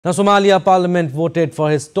Now, Somalia Parliament voted for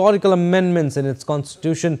historical amendments in its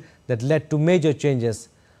constitution that led to major changes.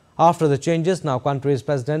 After the changes, now country's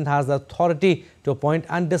president has the authority to appoint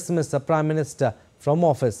and dismiss the Prime Minister from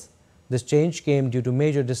office. This change came due to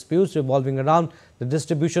major disputes revolving around the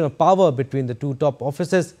distribution of power between the top two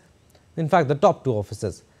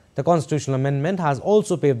offices. The constitutional amendment has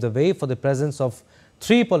also paved the way for the presence of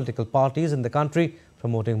 3 political parties in the country,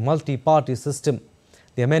 promoting multi-party system.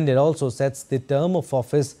 The amendment also sets the term of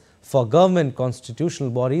office for government constitutional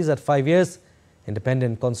bodies at 5 years.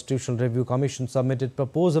 Independent Constitutional Review Commission submitted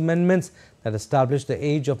proposed amendments that establish the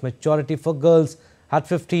age of maturity for girls at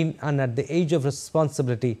 15 and at the age of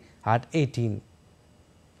responsibility at 18.